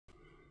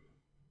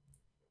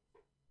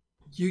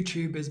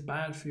YouTube is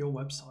bad for your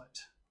website.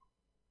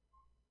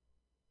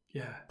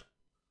 Yeah,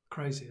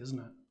 crazy, isn't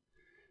it?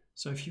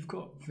 So if you've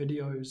got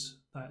videos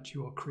that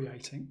you are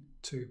creating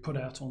to put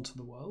out onto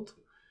the world,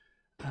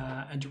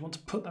 and you want to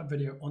put that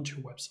video onto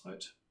your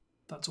website,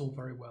 that's all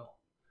very well.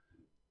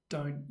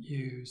 Don't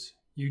use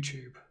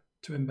YouTube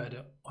to embed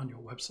it on your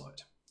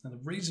website. And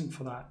the reason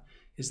for that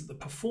is that the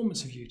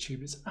performance of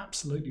YouTube is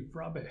absolutely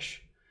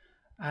rubbish.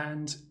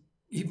 And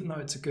even though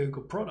it's a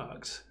Google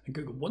product and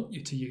Google want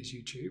you to use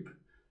YouTube,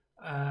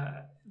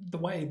 the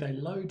way they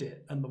load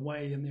it and the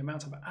way and the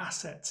amount of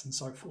assets and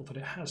so forth that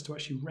it has to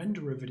actually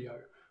render a video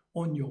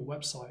on your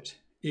website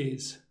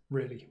is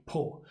really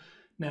poor.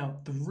 Now,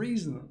 the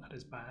reason that that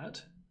is bad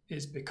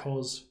is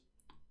because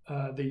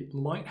the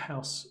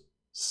lighthouse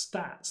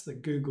stats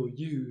that Google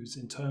use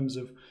in terms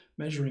of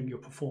measuring your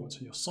performance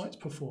and your site's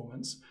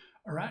performance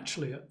are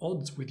actually at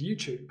odds with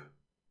YouTube.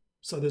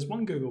 So there's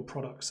one Google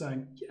product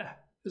saying, yeah,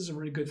 this is a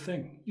really good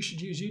thing, you should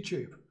use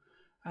YouTube.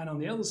 And on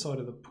the other side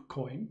of the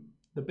coin,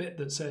 the bit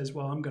that says,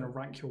 well, I'm going to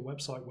rank your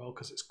website well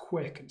because it's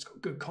quick and it's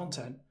got good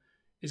content,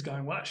 is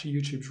going, well, actually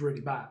YouTube's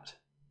really bad.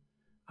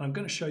 And I'm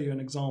going to show you an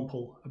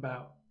example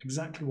about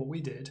exactly what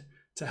we did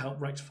to help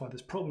rectify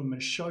this problem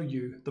and show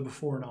you the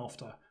before and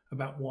after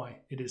about why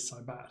it is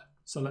so bad.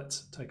 So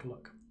let's take a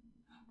look.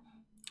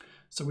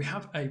 So we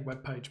have a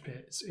web page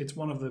here. It's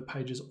one of the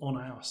pages on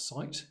our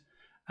site.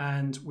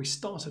 And we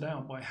started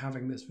out by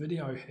having this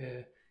video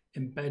here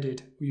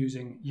embedded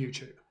using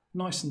YouTube.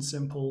 Nice and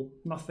simple,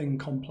 nothing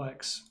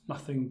complex,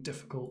 nothing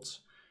difficult.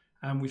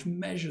 And we've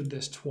measured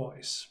this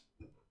twice.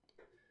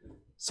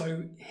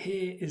 So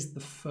here is the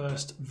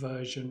first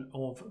version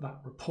of that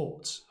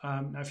report.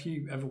 Now, if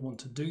you ever want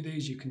to do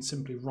these, you can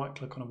simply right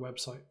click on a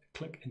website,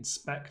 click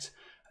inspect,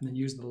 and then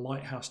use the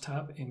Lighthouse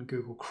tab in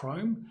Google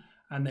Chrome.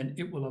 And then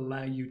it will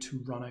allow you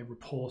to run a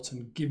report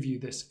and give you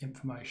this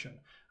information.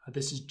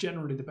 This is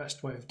generally the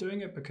best way of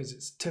doing it because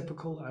it's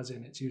typical, as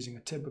in it's using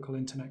a typical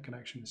internet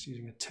connection, it's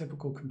using a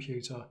typical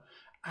computer,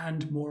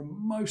 and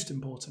most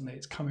importantly,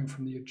 it's coming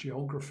from the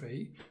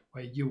geography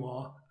where you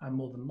are and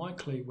more than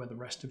likely where the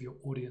rest of your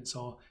audience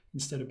are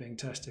instead of being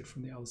tested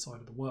from the other side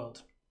of the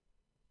world.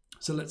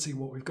 So let's see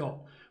what we've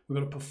got. We've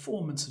got a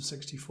performance of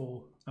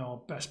 64,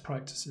 our best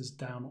practices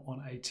down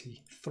on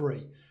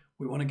 83.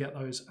 We want to get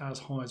those as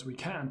high as we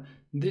can.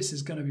 This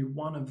is going to be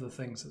one of the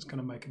things that's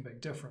going to make a big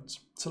difference.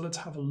 So let's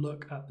have a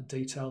look at the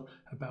detail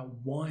about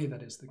why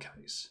that is the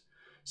case.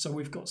 So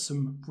we've got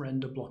some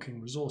render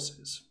blocking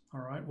resources.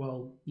 All right,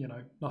 well,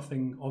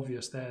 nothing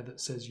obvious there that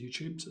says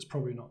YouTube, so it's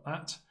probably not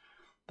that.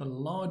 The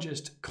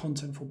largest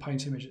contentful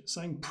paint image, it's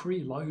saying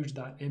preload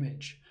that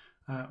image.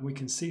 We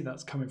can see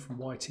that's coming from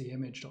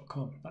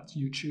ytimage.com. That's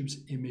YouTube's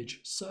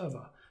image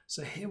server.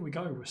 So here we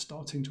go, we're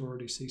starting to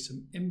already see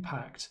some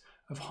impact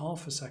of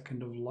half a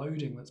second of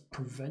loading that's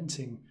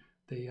preventing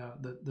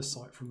the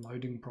site from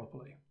loading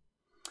properly.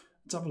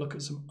 Let's have a look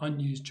at some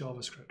unused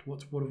JavaScript.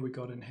 What have we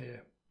got in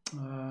here?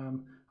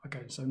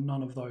 Okay, so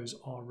none of those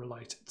are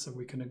related, so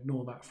we can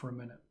ignore that for a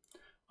minute.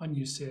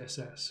 Unused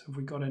CSS. Have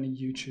we got any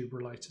YouTube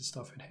related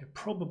stuff in here?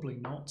 Probably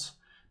not.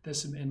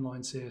 There's some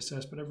inline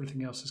CSS, but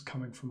everything else is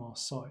coming from our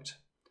site.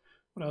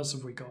 What else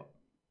have we got?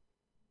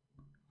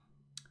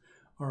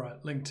 All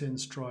right, LinkedIn,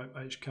 Stripe,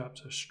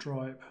 HCapture,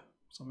 Stripe,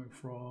 something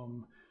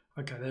from,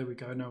 okay, there we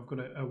go. Now I've got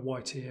a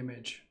YT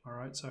image. All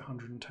right, so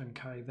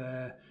 110K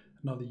there,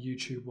 another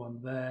YouTube one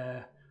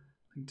there,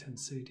 LinkedIn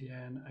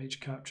CDN,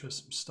 HCapture,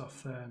 some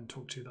stuff there, and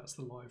talk to you, that's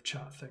the live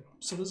chat thing.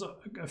 So there's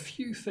a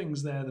few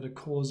things there that are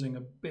causing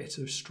a bit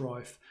of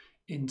strife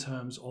in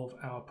terms of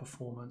our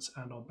performance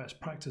and our best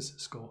practices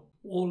score.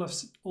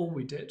 All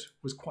we did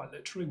was quite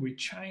literally, we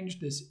changed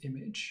this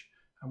image,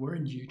 and we're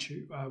in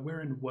YouTube,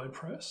 we're in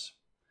WordPress,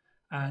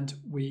 and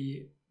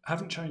we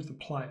haven't changed the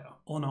player.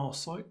 On our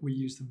site, we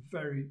use the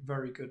very,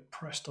 very good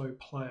Presto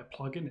player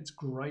plugin. It's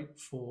great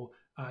for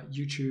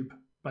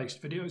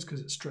YouTube-based videos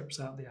because it strips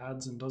out the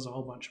ads and does a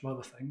whole bunch of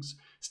other things.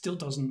 Still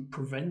doesn't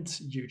prevent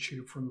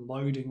YouTube from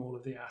loading all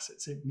of the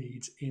assets it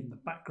needs in the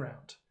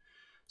background.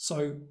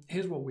 So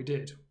here's what we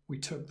did. We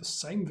took the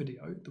same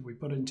video that we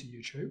put into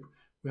YouTube,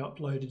 we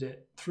uploaded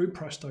it through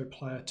Presto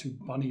Player to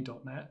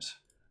bunny.net,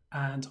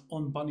 and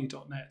on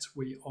bunny.net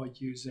we are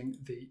using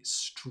the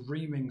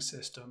streaming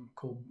system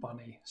called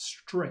Bunny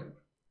Stream.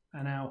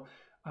 And now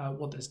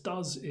what this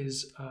does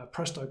is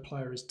Presto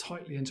Player is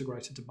tightly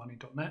integrated to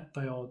bunny.net.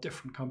 They are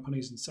different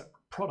companies and separate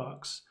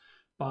products,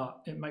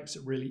 but it makes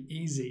it really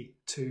easy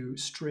to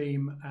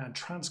stream and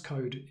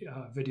transcode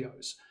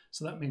videos.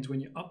 So that means when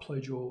you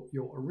upload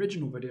your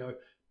original video,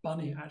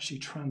 Bunny actually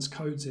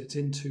transcodes it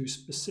into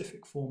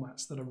specific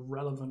formats that are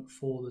relevant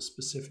for the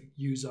specific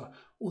user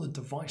or the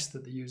device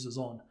that the user's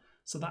on.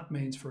 So that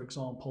means, for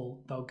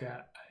example, they'll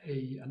get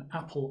an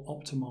Apple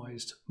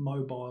optimized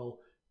mobile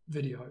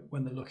video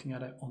when they're looking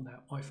at it on their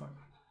iPhone.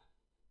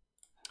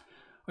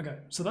 Okay,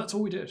 so that's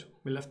all we did.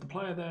 We left the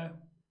player there.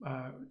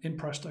 In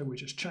Presto, we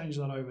just changed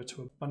that over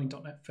to a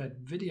bunny.net fed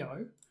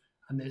video,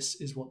 and this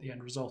is what the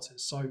end result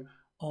is. So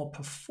our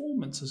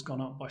performance has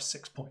gone up by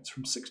 6 points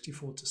from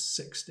 64 to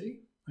 60.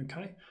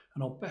 Okay,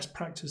 and our best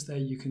practice there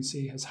you can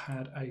see has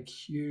had a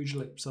huge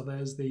leap. So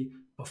there's the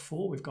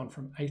before, we've gone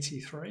from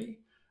 83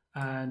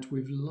 and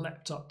we've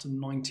leapt up to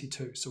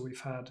 92. So we've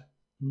had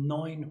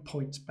 9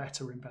 points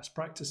better in best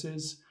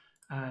practices.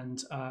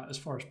 And as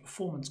far as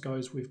performance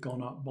goes, we've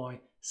gone up by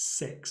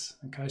 6.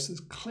 Okay, so there's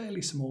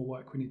clearly some more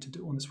work we need to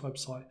do on this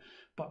website,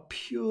 but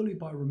purely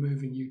by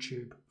removing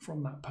YouTube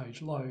from that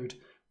page load,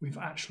 we've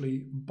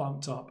actually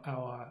bumped up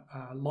our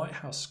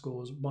Lighthouse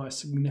scores by a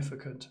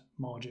significant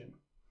margin.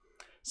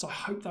 So I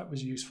hope that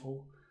was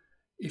useful.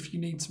 If you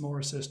need some more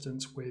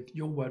assistance with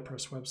your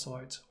WordPress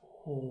website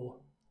or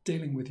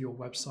dealing with your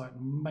website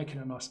and making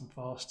it nice and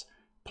fast,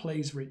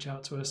 please reach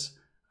out to us.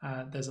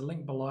 There's a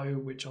link below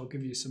which I'll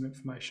give you some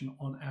information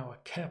on our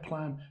care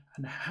plan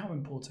and how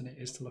important it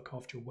is to look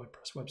after your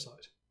WordPress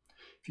website.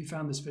 If you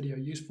found this video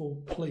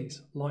useful,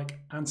 please like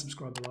and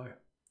subscribe below,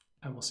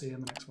 and we'll see you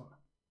in the next one.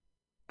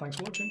 Thanks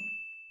for watching.